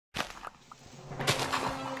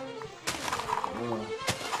Oh,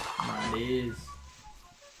 man, it is.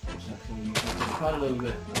 Quite a little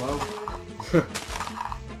bit. Wow.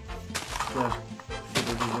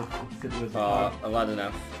 Oh, I've had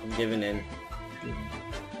enough. I'm giving in.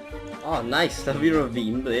 Oh, nice. That'll be a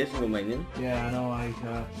ravine there if you go mining. Yeah, I know. I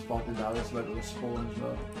spotted that. That's right with the spawn as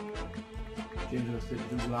well. James was to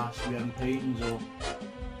do glass. We haven't paintings or.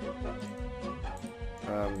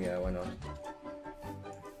 Yeah, why not?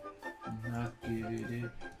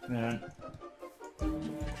 Yeah.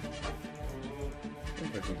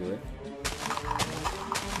 What you do it?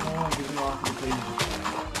 No, I'm giving off the paintings.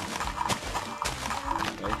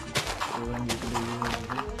 Right. So then you can do yours,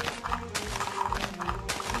 okay?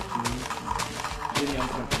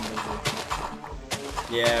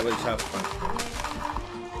 Yeah, we'll just have fun.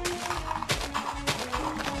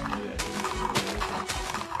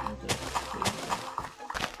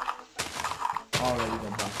 Already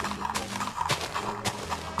gone back in this one.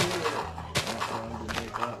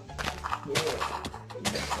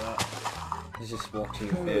 He's just watching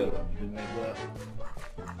you fail.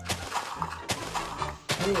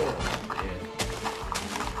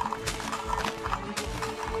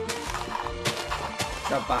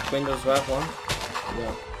 That back window's worth one?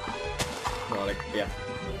 Yeah. No, like, yeah.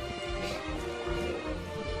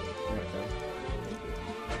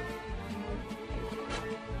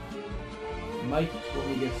 Mike, what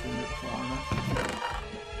we get from the farmer?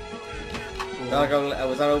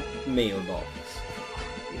 Was that a mailbox?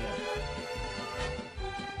 Yeah.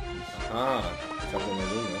 Ah, it's up in my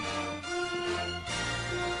room then.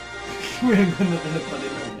 We ain't got nothing to put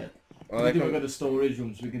in yet. Well, We've got a storage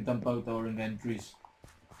room so we can dump out our inventories.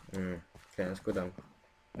 Okay, let's go down.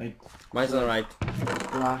 Right. Mine's on the right. There's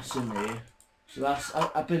glass in there. So that's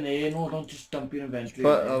up in there, no, don't just dump your inventory.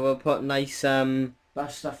 We'll put nice, that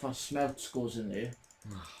stuff for smelts goes in there.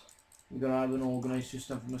 You gotta have an organised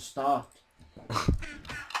system from the start.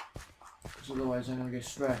 Because otherwise I'm gonna get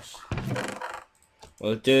stressed.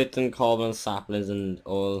 well, dirt and carbon saplings and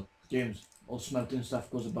all. James, all smelting stuff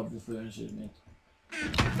goes above the furnaces, mate.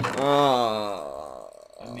 Ah.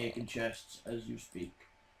 I'm making chests as you speak.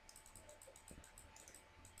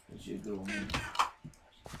 As you go, mate.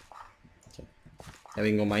 Yeah, we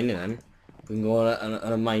can go mining then. We can go on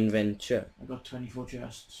a mine venture. I got 24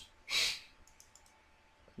 chests.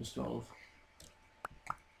 There's 12.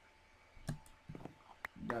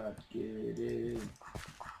 That get it.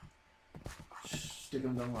 Stick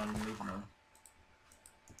them down and leave now.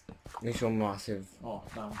 Make sure massive. Oh,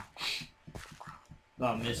 damn.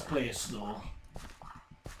 That misplaced though.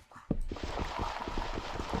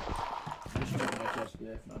 I'm just checking my chest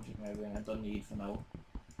there for now, checking everything I don't need for now.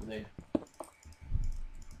 There.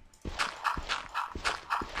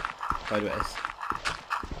 Sideways.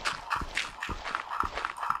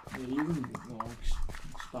 Yeah, you can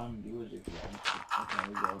expand yours if you want. That's how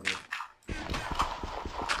we go there.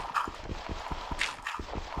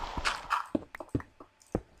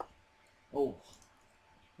 Oh.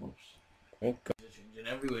 Whoops. Okay. They're changing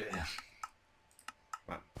everywhere.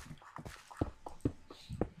 Wow.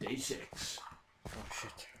 Day 6. Oh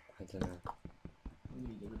shit. I don't know. We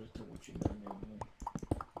need a bit of torching down there.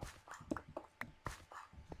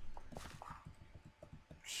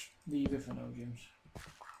 Leave it for now, James.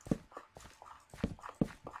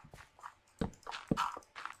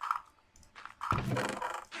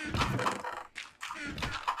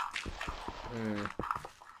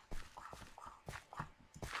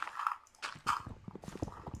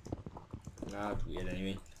 Nah, it's weird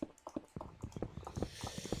anyway.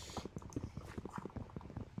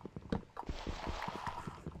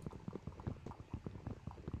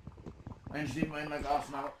 I just need mine like half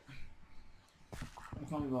an hour. I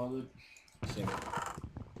can't be bothered. Same.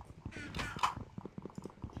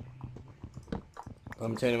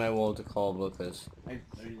 I'm turning my wall to cobble because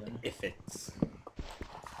it fits.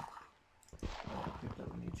 I picked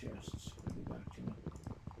up new chests. I'll be back to you.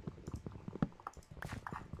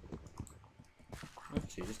 Oh,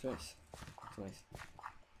 Jesus Christ. That's nice.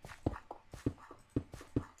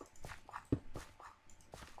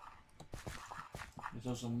 There's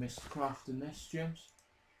also Mistcraft in this, James.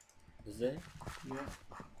 Is there? Yeah.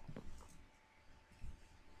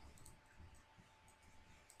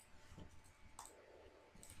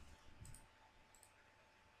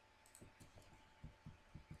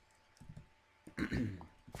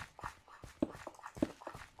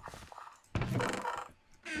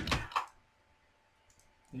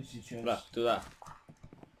 Here's your chest. Look, do that.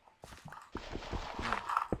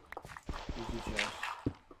 Here's your chest.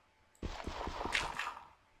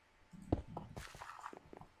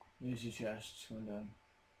 Here's your chest, going down.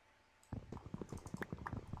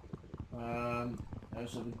 I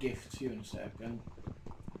also have a gift to you in a second.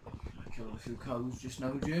 I killed a few cows just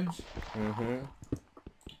now, James.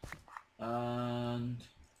 And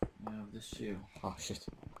I have this for you. Oh shit.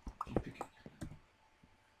 You pick it.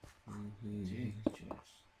 Take it, James.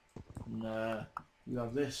 And you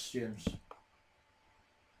have this, James.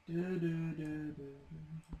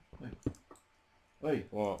 Wait. Wait.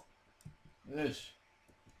 What? This.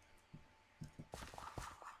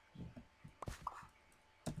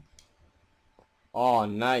 Oh,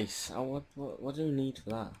 nice. Oh, what do you need for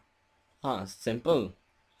that? Ah, it's simple.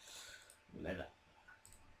 Leather.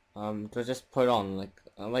 To just put on like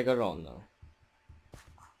I got it on now.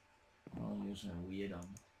 Oh, you're using a weird on.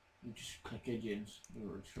 You just click it, James.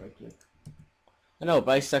 Or right click. I know,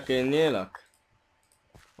 but I stuck it in there, look.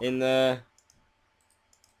 In the...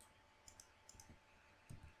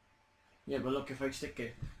 Yeah, but look, if I stick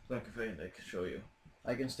it, look, if I like show you,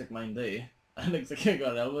 I can stick mine there. And looks like I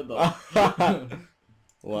got an helmet though.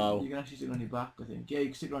 Wow. You can actually stick it on your back, I think. Yeah, you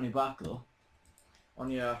can stick it on your back though.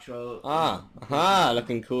 On your actual... Aha,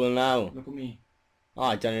 looking cool now. Look at me. Oh,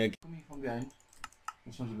 I done it again. Look at me from behind.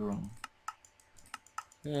 This one's a bit wrong.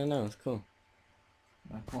 Yeah, no, it's cool.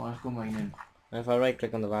 Right, come on, let's go mine in. And if I right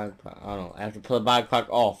click on the backpack, I don't know, I have to pull the backpack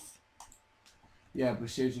off. Yeah, but it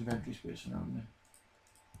saves inventory space now, doesn't it?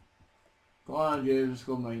 Go on, James, let's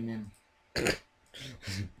go mine in.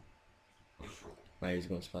 Right, he's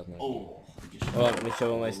going to spaz now. Oh, Oh, let me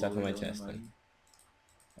show all my stuff in my chest then.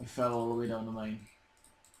 I fell all the way down the mine.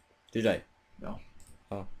 Did I? No.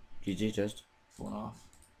 Oh, GG just. 4.5.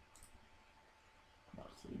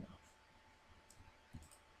 Not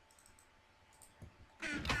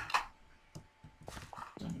 3.5.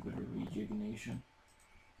 Done a bit of rejuvenation.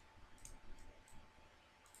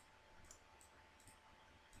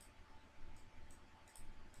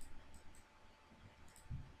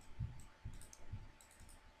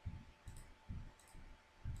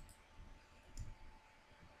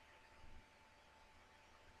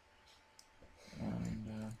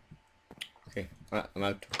 And Okay, right, I'm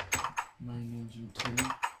out. my name's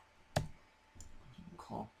untill.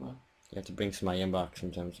 Copper. You have to bring some iron back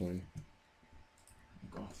sometime soon.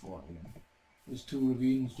 I've got 40. There's two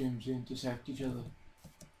ravines, James, they intersect each other.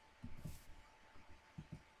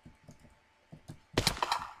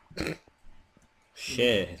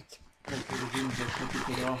 Shit. Like the ravines that cut each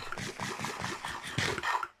other off.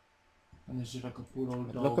 And there's just like a poor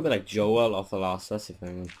old dog. Look a bit like Joel off The Last of Us, if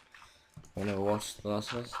anyone ever watched The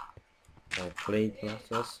Last of Us. Or played The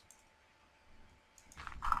Last of Us.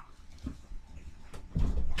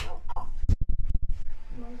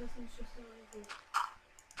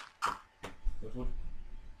 What?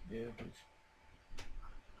 Yeah, please.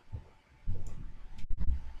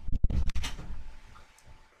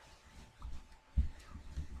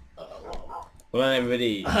 Well then,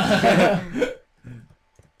 everybody.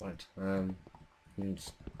 Right,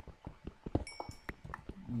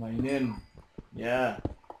 Mine in. Yeah.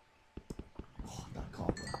 Oh, that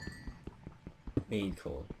copper. need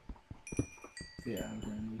coal. Yeah, I'm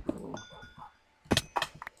gonna need coal.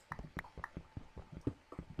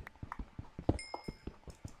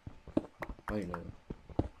 I know.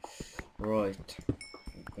 Right.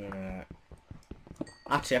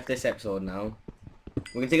 Actually, after this episode now,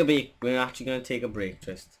 we're gonna take a break. We're actually gonna take a break,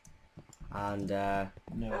 just. And No.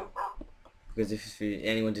 because if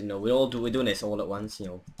anyone didn't know, we're doing this all at once, you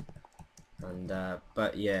know. And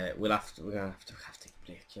but yeah, we're gonna have to take a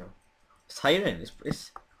break, you know. It's tiring.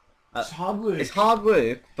 It's hard work. It's hard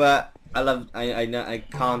work, but I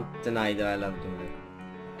can't deny that I love doing it.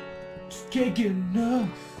 It's getting enough.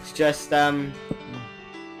 It's just a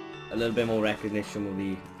little bit more recognition will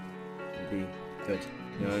be good.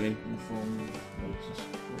 You know what I mean?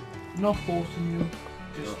 I'm not forcing you.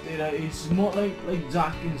 Just it's more like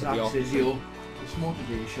Zach and Zach says, yo. It's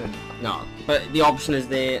motivation. No, but the option is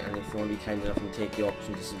there, and if you want to be kind enough and take the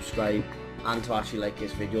option to subscribe and to actually like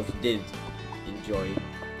this video, if you did enjoy.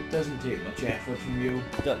 It doesn't take much effort from you.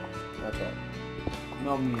 Done. That's right.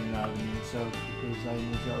 Not me and Alan myself, because I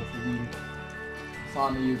myself have been a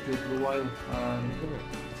fan of YouTube for a while, and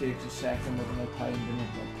it takes a second of my time to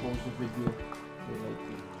like, pause the video to like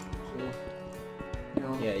it. So, you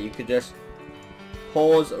know. Yeah, you could just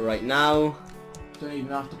pause right now. Don't even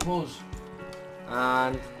have to pause.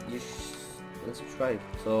 And you and subscribe.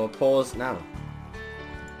 So pause now.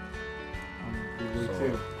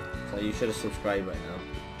 So you should have subscribed right now.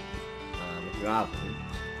 If you haven't,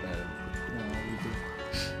 then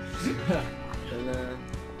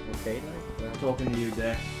okay. Like, talking to you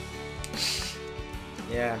there.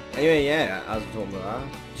 Yeah. Anyway, yeah. As we're talking about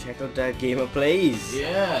that, check out that Gamer Plays.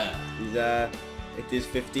 Yeah. He's it is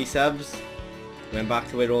 50 subs. Went back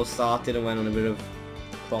to where it all started and went on a bit of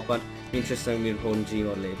pop on. Be interesting to be recording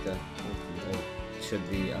Gmod later. Or it should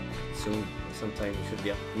be up soon. Sometime it should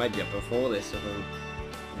be up. It might be up before this if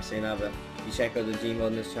I'm saying that, but you check out the Gmod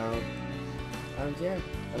on this channel. And yeah,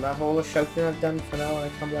 and that's all the shouting I've done for now, and I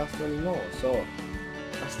can't be asked for any more. So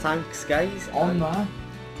that's thanks guys. On that.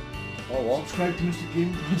 Oh what? Subscribe to Mr.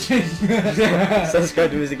 Game Project.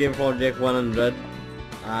 Subscribe to Mr. Game Project 100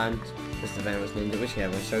 and Mr. Venomous Ninja, which yeah,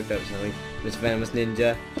 everyone shout out something. Mr. Venomous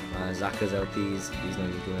Ninja, Zach's LPs, he's not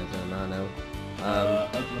even doing anything on that now.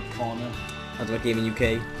 Ultimate Corner. Ultimate Gaming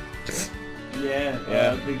UK.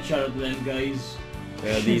 Yeah. Big shout out to them guys.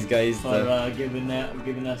 Yeah, these guys for giving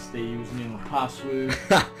us the username and password.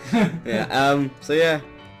 yeah. So yeah.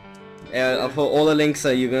 I'll put all the links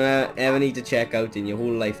that you're gonna ever need to check out in your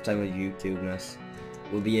whole lifetime of YouTubeness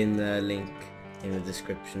will be in the link in the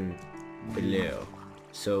description below.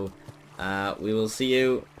 So we will see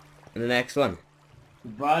you in the next one.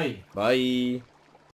 Goodbye. Bye.